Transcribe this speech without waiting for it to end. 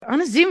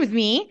on a Zoom with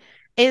me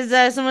is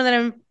someone that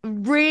I'm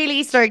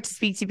really stoked to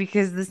speak to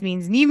because this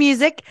means new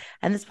music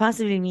and this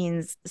possibly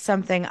means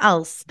something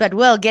else. But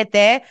we'll get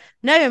there.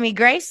 Naomi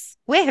Grace,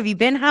 where have you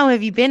been? How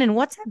have you been? And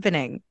what's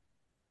happening?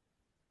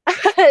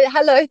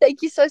 Hello,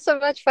 thank you so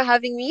much for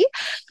having me.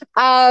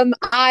 I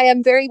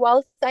am very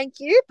well, thank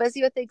you.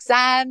 Busy with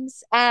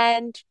exams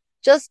and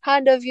just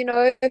kind of,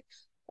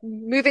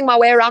 moving my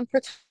way around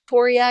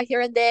Pretoria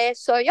here and there.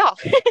 So yeah,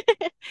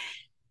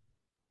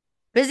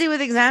 Busy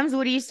with exams?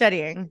 What are you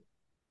studying?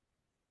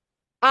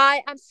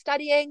 I am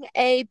studying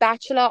a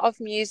Bachelor of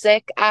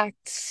Music at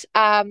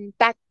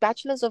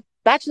Bachelors of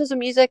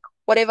Music,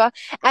 whatever,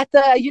 at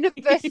the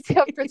University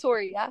of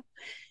Pretoria.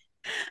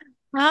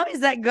 How is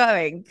that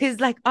going? Because,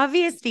 like,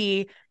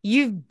 obviously,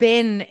 you've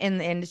been in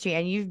the industry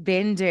and you've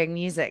been doing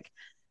music.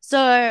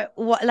 So,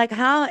 what, like,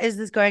 how is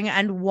this going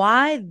and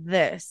why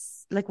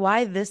this? Like,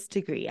 why this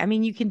degree? I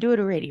mean, you can do it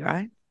already,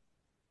 right?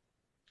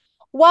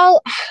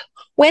 Well,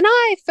 when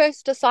I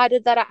first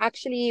decided that I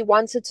actually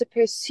wanted to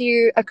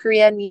pursue a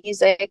career in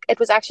music, it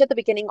was actually at the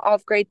beginning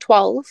of grade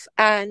 12.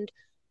 And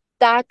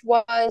that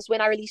was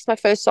when I released my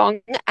first song.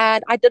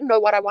 And I didn't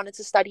know what I wanted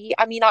to study.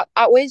 I mean, I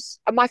always,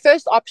 my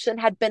first option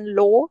had been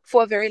law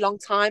for a very long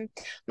time.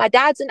 My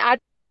dad's an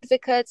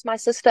advocate, my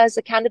sister is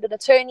a candidate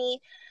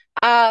attorney.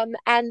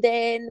 And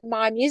then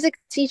my music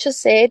teacher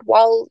said,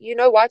 well, you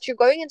know what, you're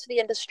going into the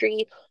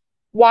industry,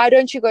 why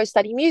don't you go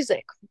study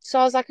music? So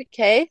I was like,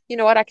 okay, you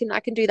know what, I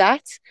can do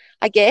that,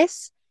 I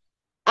guess.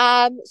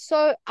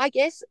 So I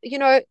guess,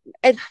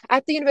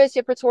 at the University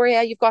of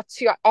Pretoria, you've got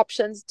two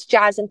options,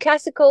 jazz and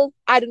classical.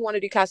 I didn't want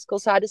to do classical,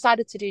 so I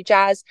decided to do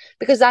jazz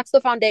because that's the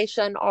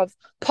foundation of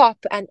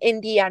pop and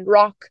indie and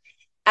rock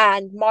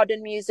and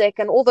modern music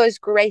and all those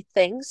great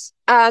things.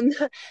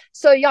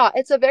 So yeah,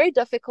 it's a very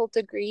difficult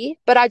degree,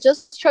 but I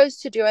just chose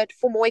to do it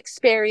for more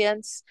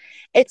experience.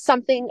 It's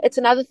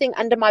another thing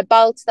under my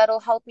belt that'll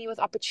help me with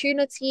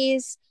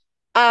opportunities.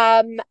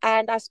 And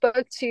I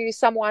spoke to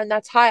someone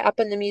that's high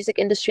up in the music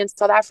industry in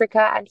South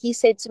Africa, and he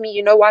said to me,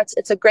 you know what,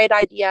 it's a great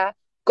idea.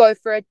 Go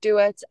for it, do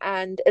it,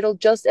 and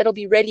it'll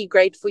be really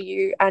great for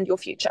you and your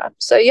future.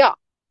 So yeah.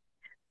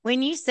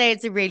 When you say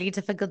it's a really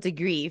difficult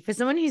degree, for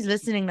someone who's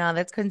listening now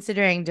that's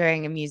considering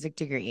doing a music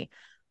degree,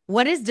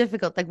 what is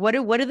difficult? Like, what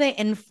are they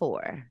in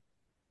for?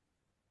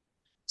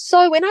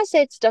 So when I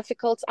say it's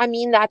difficult, I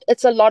mean that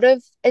it's a lot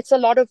of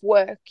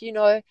work,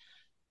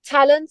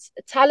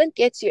 talent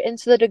gets you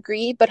into the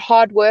degree, but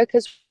hard work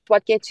is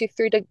what gets you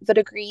through the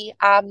degree.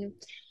 And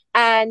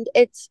I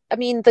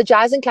mean, the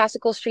jazz and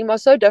classical stream are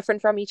so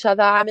different from each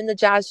other. I'm in the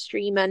jazz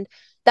stream, and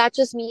that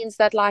just means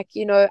that, like,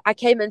 I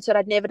came into it,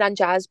 I'd never done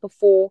jazz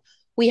before.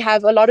 We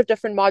have a lot of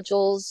different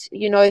modules.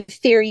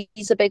 Theory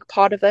is a big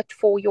part of it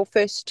for your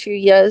first 2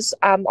 years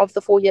of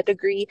the 4-year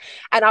degree.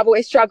 And I've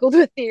always struggled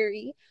with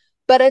theory,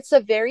 but it's a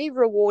very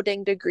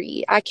rewarding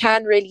degree. I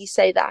can really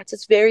say that.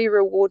 It's very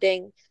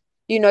rewarding.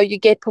 You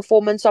get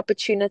performance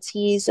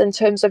opportunities in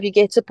terms of you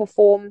get to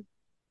perform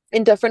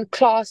in different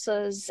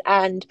classes.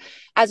 And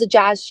as a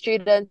jazz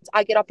student,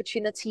 I get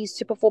opportunities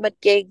to perform at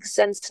gigs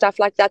and stuff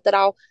like that that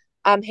our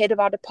head of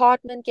our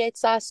department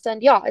gets us.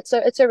 And yeah, it's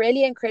a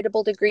really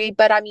incredible degree.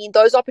 But I mean,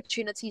 those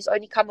opportunities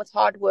only come with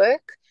hard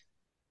work.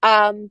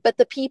 But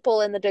the people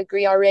in the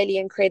degree are really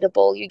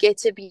incredible. I've get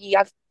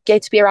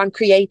to be around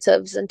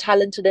creatives and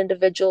talented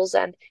individuals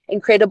and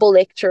incredible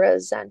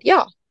lecturers. And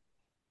yeah.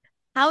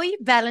 How are you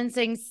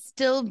balancing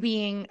still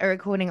being a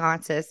recording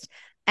artist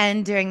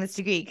and doing this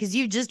degree? Because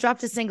you just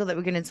dropped a single that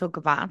we're going to talk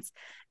about.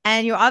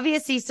 And you're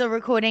obviously still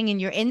recording and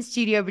you're in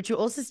studio, but you're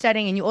also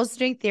studying and you're also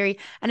doing theory.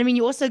 And I mean,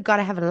 you also got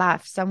to have a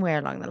life somewhere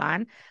along the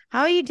line. How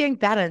are you doing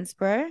balance,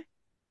 bro?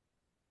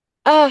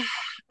 Uh,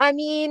 I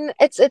mean,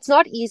 it's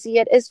not easy.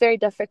 It is very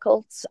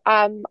difficult.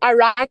 I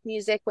write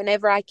music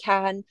whenever I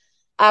can,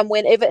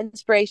 whenever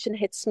inspiration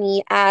hits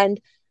me.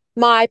 And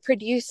my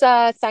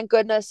producer, thank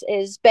goodness,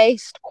 is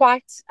based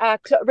quite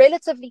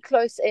relatively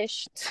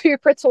close-ish to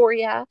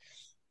Pretoria.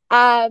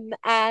 And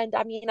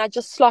I mean, I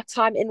just slot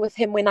time in with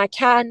him when I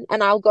can,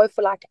 and I'll go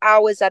for like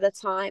hours at a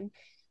time.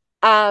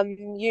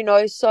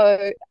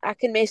 So I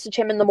can message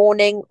him in the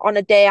morning on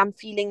a day I'm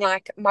feeling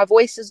like my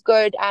voice is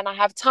good and I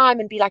have time,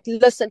 and be like,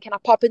 listen, can I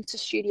pop into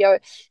studio?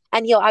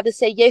 And he'll either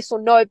say yes or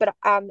no, but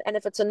and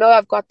if it's a no,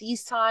 I've got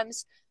these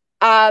times.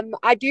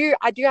 I do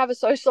have a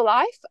social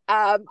life.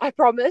 I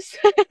promise.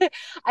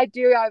 I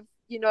do. I've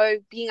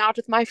being out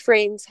with my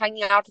friends,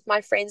 hanging out with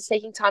my friends,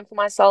 taking time for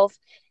myself.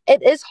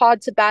 It is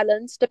hard to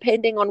balance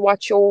depending on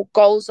what your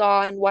goals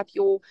are and what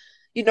you're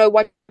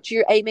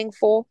aiming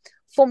for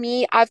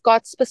me, I've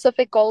got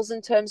specific goals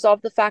in terms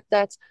of the fact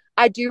that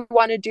I do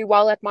want to do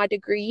well at my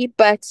degree,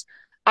 but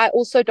I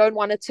also don't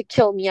want it to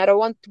kill me. I don't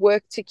want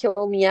work to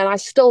kill me, and I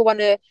still want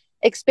to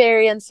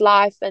experience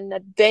life and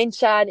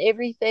adventure and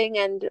everything,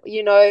 and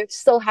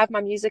still have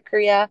my music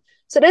career.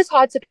 So it is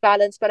hard to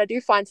balance, but I do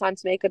find time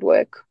to make it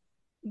work.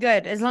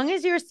 Good. As long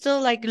as you're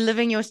still like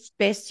living your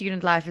best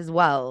student life as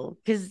well,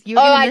 because you're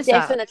Oh, going to I miss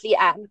out. definitely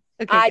am.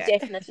 Okay, I good.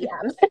 definitely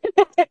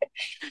am.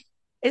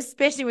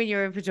 especially when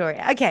you're in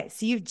Pretoria. Okay,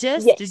 so you've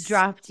just Yes.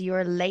 dropped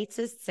your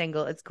latest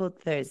single. It's called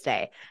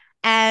Thursday.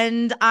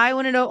 And I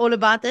want to know all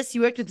about this.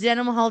 You worked with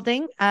Denholm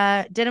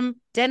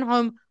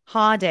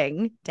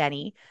Harding,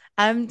 Danny.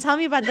 Tell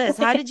me about this.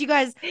 How did you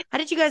guys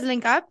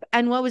link up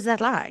and what was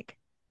that like?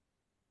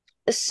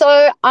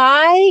 So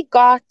I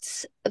got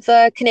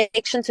the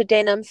connection to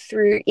Denim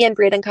through Ian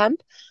Bredenkamp.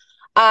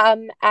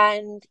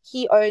 And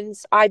he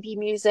owns IB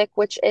Music,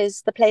 which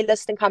is the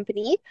playlisting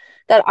company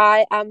that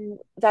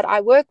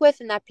I work with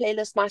and that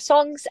playlist my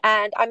songs.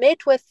 And I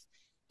met with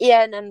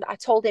Ian and I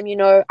told him,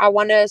 I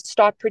want to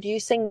start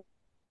producing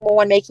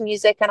more and making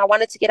music and I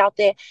wanted to get out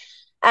there.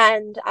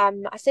 And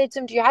I said to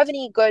him, do you have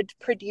any good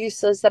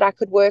producers that I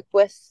could work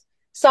with?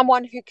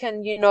 Someone who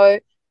can,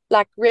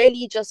 like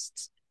really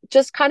just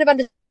kind of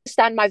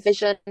understand my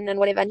vision and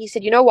whatever. And he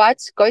said, you know what?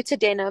 Go to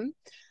Denim.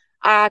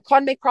 I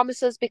can't make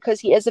promises because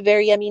he is I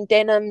mean,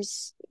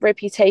 Denim's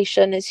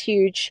reputation is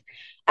huge.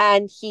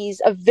 And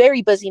he's a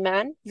very busy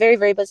man, very,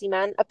 very busy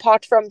man.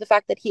 Apart from the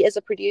fact that he is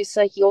a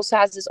producer, he also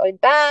has his own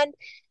band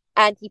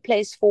and he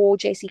plays for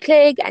JC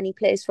Clegg and he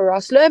plays for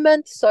Ross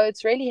Lerman. So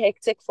it's really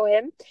hectic for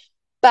him.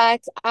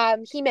 But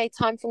he made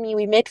time for me.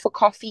 We met for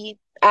coffee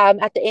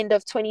at the end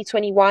of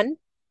 2021.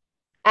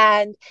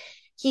 And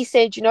he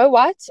said, you know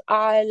what?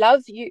 I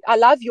love you. I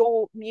love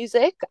your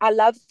music. I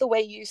love the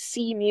way you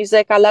see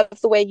music. I love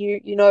the way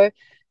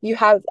you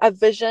have a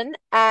vision.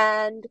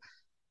 And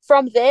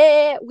from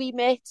there, we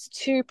met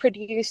to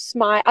produce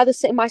my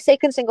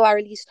second single. I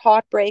released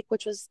Heartbreak,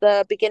 which was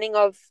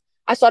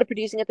I started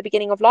producing at the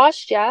beginning of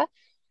last year.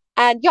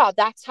 And yeah,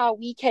 that's how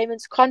we came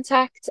into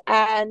contact.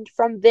 And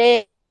from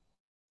there,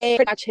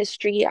 pretty much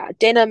history.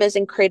 Denim is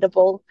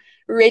incredible,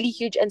 really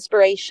huge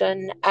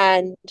inspiration,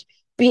 and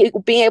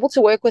being able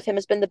to work with him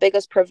has been the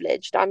biggest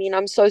privilege. I mean,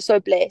 I'm so, so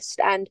blessed.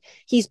 And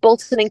he's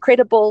built an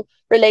incredible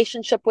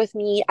relationship with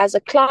me as a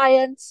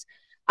client,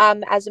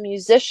 as a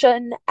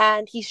musician,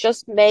 and he's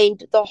just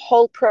made the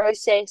whole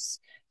process,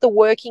 the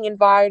working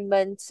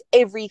environment,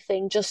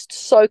 everything just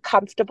so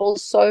comfortable,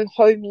 so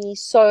homey,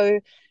 so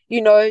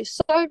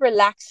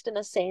relaxed in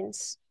a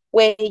sense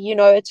where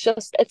it's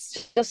just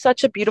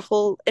such a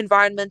beautiful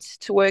environment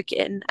to work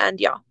in and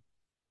yeah.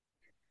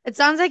 It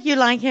sounds like you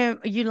like him,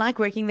 you like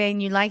working there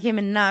and you like him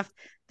enough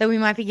that we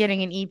might be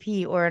getting an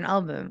EP or an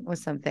album or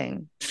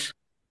something.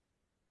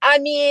 I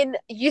mean,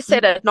 you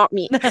said it, not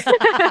me.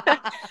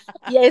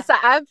 Yes,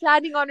 I am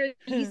planning on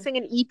releasing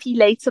an EP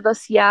later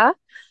this year.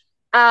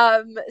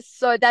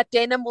 So that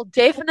Denim will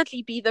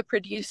definitely be the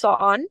producer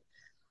on.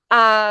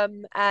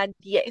 And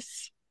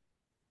yes.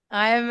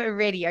 I am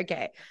ready.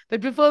 Okay.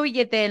 But before we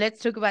get there, let's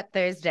talk about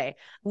Thursday.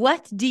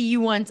 What do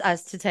you want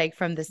us to take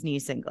from this new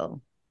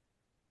single?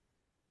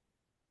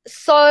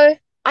 So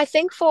I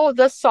think for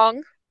this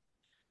song,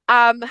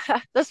 um,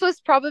 this was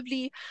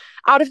probably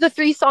out of the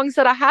three songs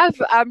that I have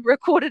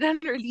recorded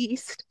and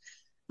released.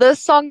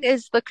 This song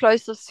is the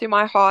closest to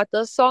my heart.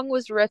 This song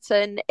was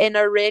written in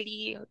a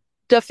really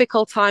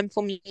difficult time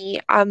for me.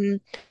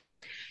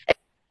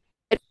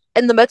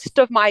 In the midst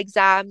of my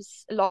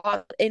exams,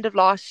 end of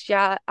last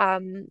year,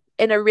 in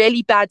a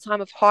really bad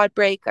time of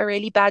heartbreak, a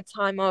really bad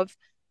time of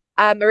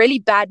a really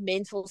bad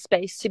mental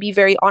space, to be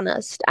very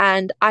honest.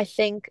 And I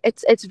think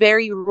it's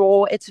very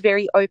raw, it's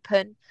very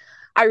open.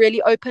 I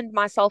really opened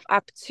myself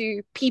up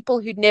to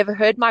people who'd never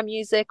heard my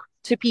music,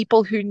 to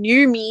people who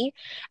knew me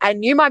and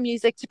knew my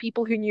music, to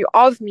people who knew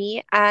of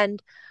me.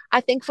 And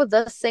I think for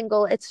this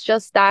single, it's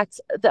just that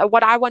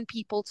what I want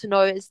people to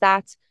know is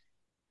that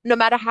no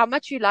matter how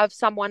much you love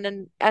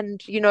someone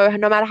and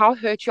no matter how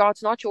hurt you are,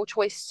 it's not your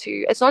choice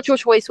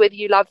whether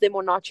you love them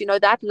or not.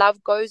 That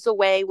love goes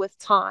away with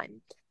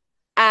time.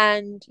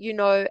 And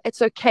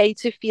it's okay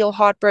to feel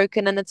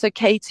heartbroken and it's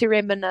okay to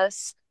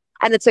reminisce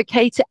and it's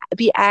okay to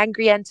be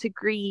angry and to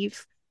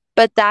grieve,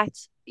 but that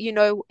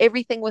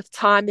everything with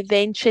time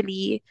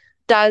eventually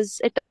does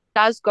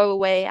go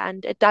away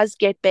and it does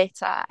get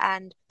better,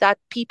 and that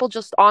people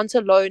just aren't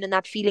alone in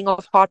that feeling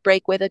of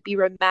heartbreak, whether it be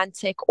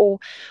romantic or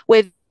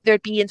whether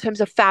it be in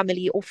terms of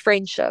family or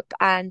friendship.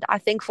 And I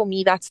think for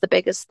me that's the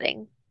biggest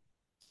thing.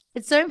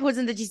 It's so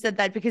important that you said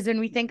that because when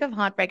we think of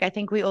heartbreak, I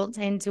think we all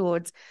tend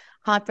towards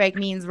heartbreak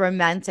means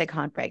romantic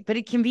heartbreak, but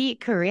it can be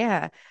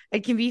career,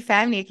 it can be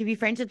family, it can be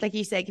friendship, like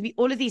you say, it can be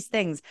all of these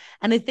things.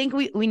 And I think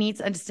we need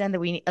to understand that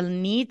we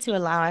need to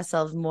allow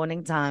ourselves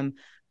mourning time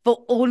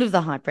for all of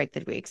the heartbreak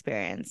that we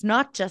experience,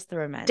 not just the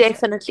romantic.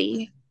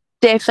 Definitely.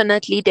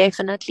 Definitely,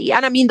 definitely.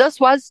 And I mean, this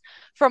was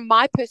from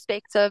my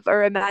perspective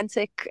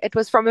it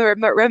was from a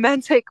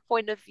romantic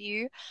point of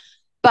view,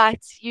 but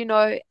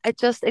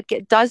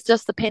it does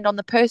just depend on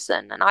the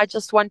person. And I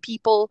just want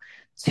people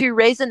to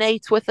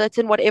resonate with it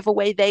in whatever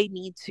way they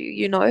need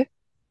to.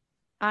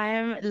 I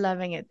am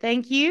loving it.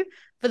 Thank you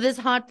for this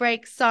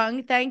heartbreak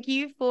song. Thank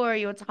you for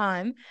your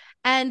time.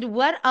 And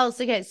what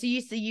else? Okay, so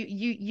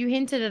you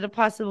hinted at a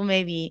possible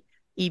maybe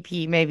EP,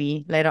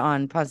 maybe later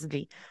on,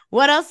 possibly.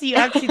 What else are you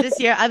up to this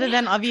year other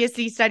than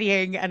obviously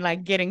studying and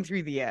like getting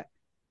through the year?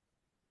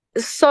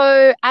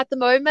 So at the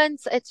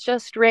moment, it's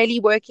just really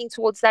working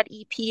towards that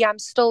EP. I'm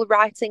still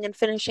writing and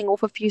finishing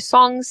off a few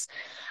songs.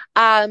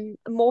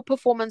 more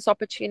performance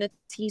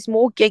opportunities,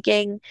 more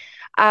gigging,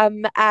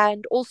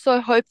 and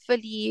also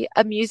hopefully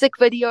a music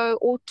video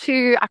or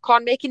two. I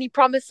can't make any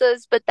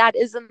promises, but that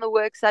is in the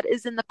works, that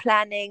is in the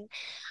planning.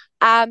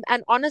 And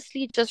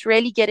honestly, just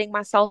really getting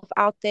myself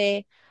out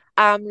there,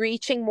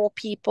 reaching more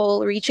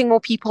people, reaching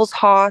more people's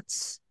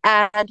hearts,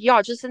 and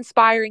yeah, just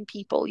inspiring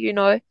people, you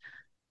know.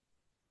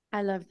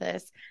 I love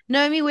this.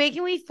 Naomi, where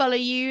can we follow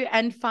you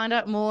and find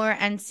out more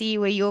and see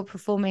where you're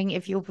performing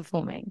if you're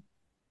performing?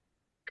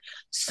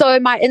 So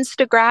my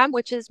Instagram,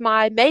 which is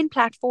my main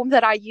platform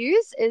that I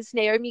use, is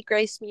Naomi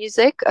Grace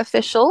Music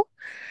Official.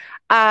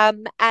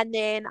 And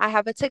then I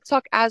have a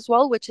TikTok as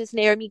well, which is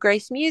Naomi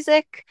Grace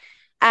Music.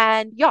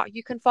 And yeah,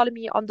 you can follow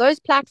me on those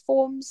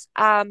platforms.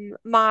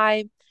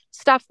 My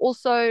stuff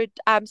also,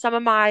 some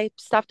of my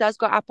stuff does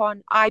go up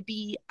on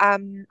IBE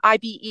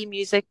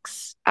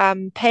Music's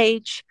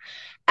page.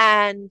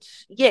 And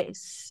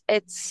yes,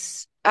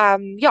 it's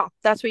yeah,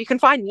 that's where you can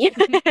find me.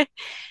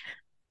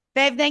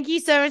 Babe, thank you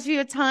so much for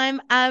your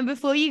time.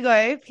 Before you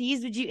go,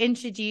 please would you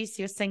introduce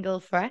your single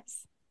for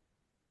us?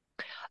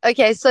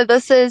 Okay, so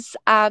this is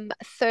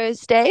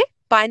Thursday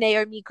by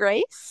Naomi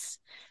Grace.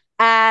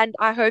 And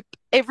I hope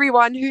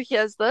everyone who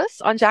hears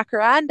this on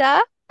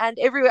Jacaranda and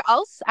everywhere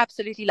else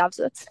absolutely loves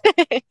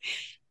it.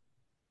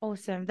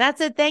 Awesome.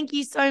 That's it. Thank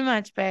you so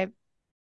much, babe.